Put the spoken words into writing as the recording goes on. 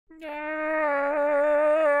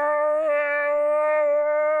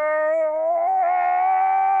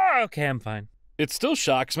Okay, I'm fine. It still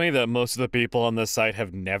shocks me that most of the people on this site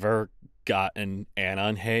have never gotten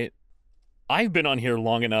Anon hate. I've been on here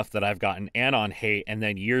long enough that I've gotten Anon hate and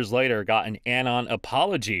then years later gotten Anon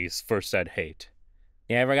apologies for said hate.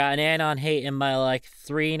 Never got an Anon hate in my,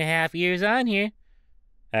 3.5 years on here.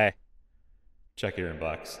 Hey, check your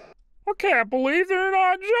inbox. I can't believe they're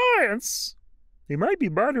not giants. They might be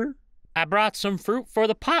better. I brought some fruit for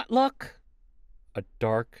the potluck. A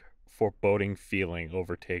dark, foreboding feeling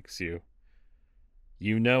overtakes you.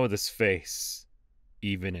 You know this face,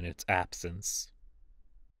 even in its absence.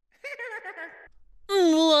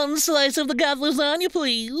 One slice of the god lasagna,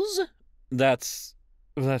 please. That's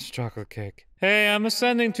chocolate cake. Hey, I'm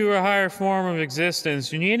ascending to a higher form of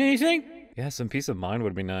existence. You need anything? Yeah, some peace of mind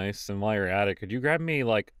would be nice. And while you're at it, could you grab me,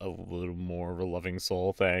 a little more of a loving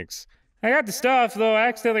soul? Thanks. I got the stuff, though I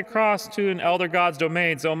accidentally crossed to an elder god's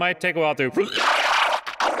domain, so it might take a while to...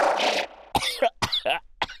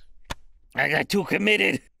 I got too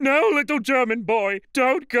committed. No, little German boy,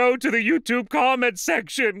 don't go to the YouTube comment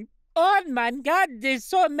section. Oh my god, there's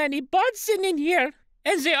so many buds in here.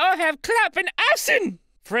 And they all have clapping assen.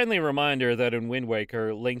 Friendly reminder that in Wind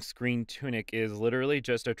Waker, Link's green tunic is literally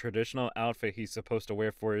just a traditional outfit he's supposed to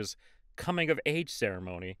wear for his coming-of-age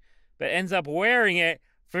ceremony, but ends up wearing it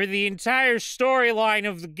for the entire storyline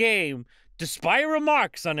of the game. Despite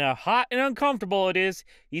remarks on how hot and uncomfortable it is,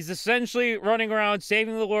 he's essentially running around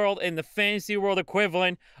saving the world in the fantasy world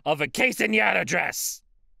equivalent of a quinceañera dress.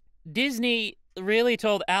 Disney really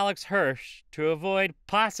told Alex Hirsch to avoid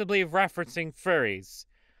possibly referencing furries.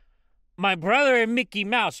 My brother and Mickey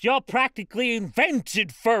Mouse, y'all practically invented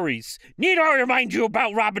furries. Need I remind you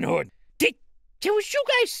about Robin Hood? It was you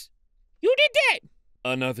guys. You did that.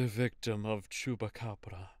 Another victim of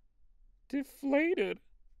Chupacabra. Deflated.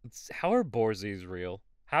 How are Borzies real?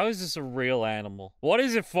 How is this a real animal? What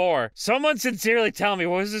is it for? Someone sincerely tell me,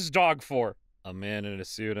 what is this dog for? A man in a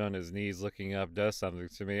suit on his knees looking up does something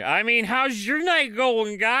to me. I mean, how's your night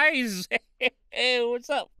going, guys? Hey, what's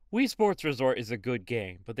up? Wii Sports Resort is a good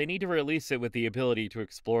game, but they need to release it with the ability to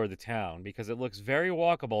explore the town because it looks very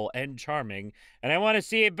walkable and charming, and I want to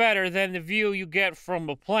see it better than the view you get from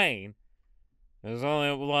a plane. There's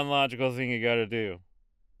only one logical thing you gotta do.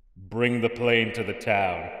 Bring the plane to the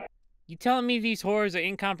town. You telling me these horrors are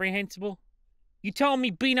incomprehensible? You telling me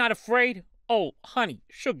be not afraid? Oh, honey,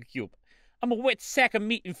 sugar cube. I'm a wet sack of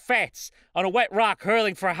meat and fats on a wet rock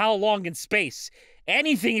hurling for how long in space.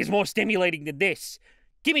 Anything is more stimulating than this.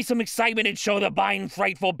 Give me some excitement and show the bind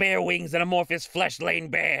frightful bear wings and amorphous flesh-laying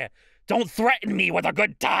bear. Don't threaten me with a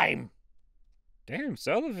good time. Damn,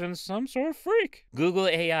 Sullivan's some sort of freak. Google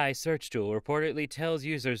AI search tool reportedly tells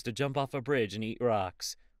users to jump off a bridge and eat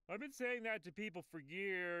rocks. I've been saying that to people for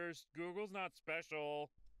years. Google's not special.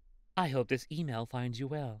 I hope this email finds you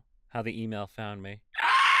well. How the email found me.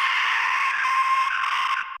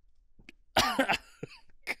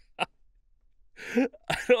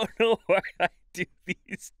 I don't know why I do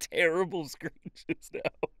these terrible screeches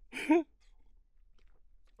now.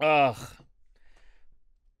 Ugh.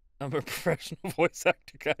 I'm a professional voice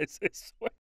actor, guys, I swear.